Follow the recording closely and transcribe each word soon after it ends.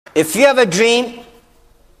If you have a dream,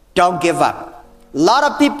 don't give up. A lot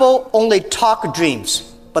of people only talk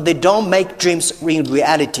dreams, but they don't make dreams in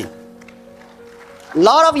reality. A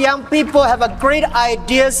lot of young people have a great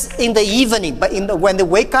ideas in the evening, but when they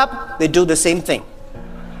wake up, they do the same thing.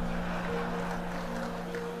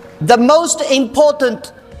 The most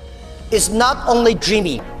important is not only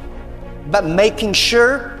dreaming, but making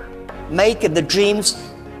sure, make the dreams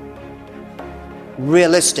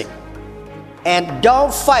realistic. And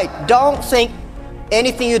don't fight, don't think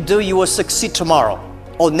anything you do, you will succeed tomorrow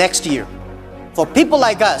or next year. For people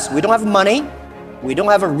like us, we don't have money, we don't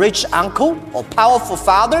have a rich uncle or powerful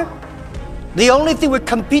father. The only thing we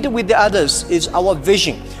compete with the others is our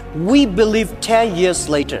vision. We believe 10 years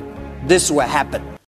later, this will happen.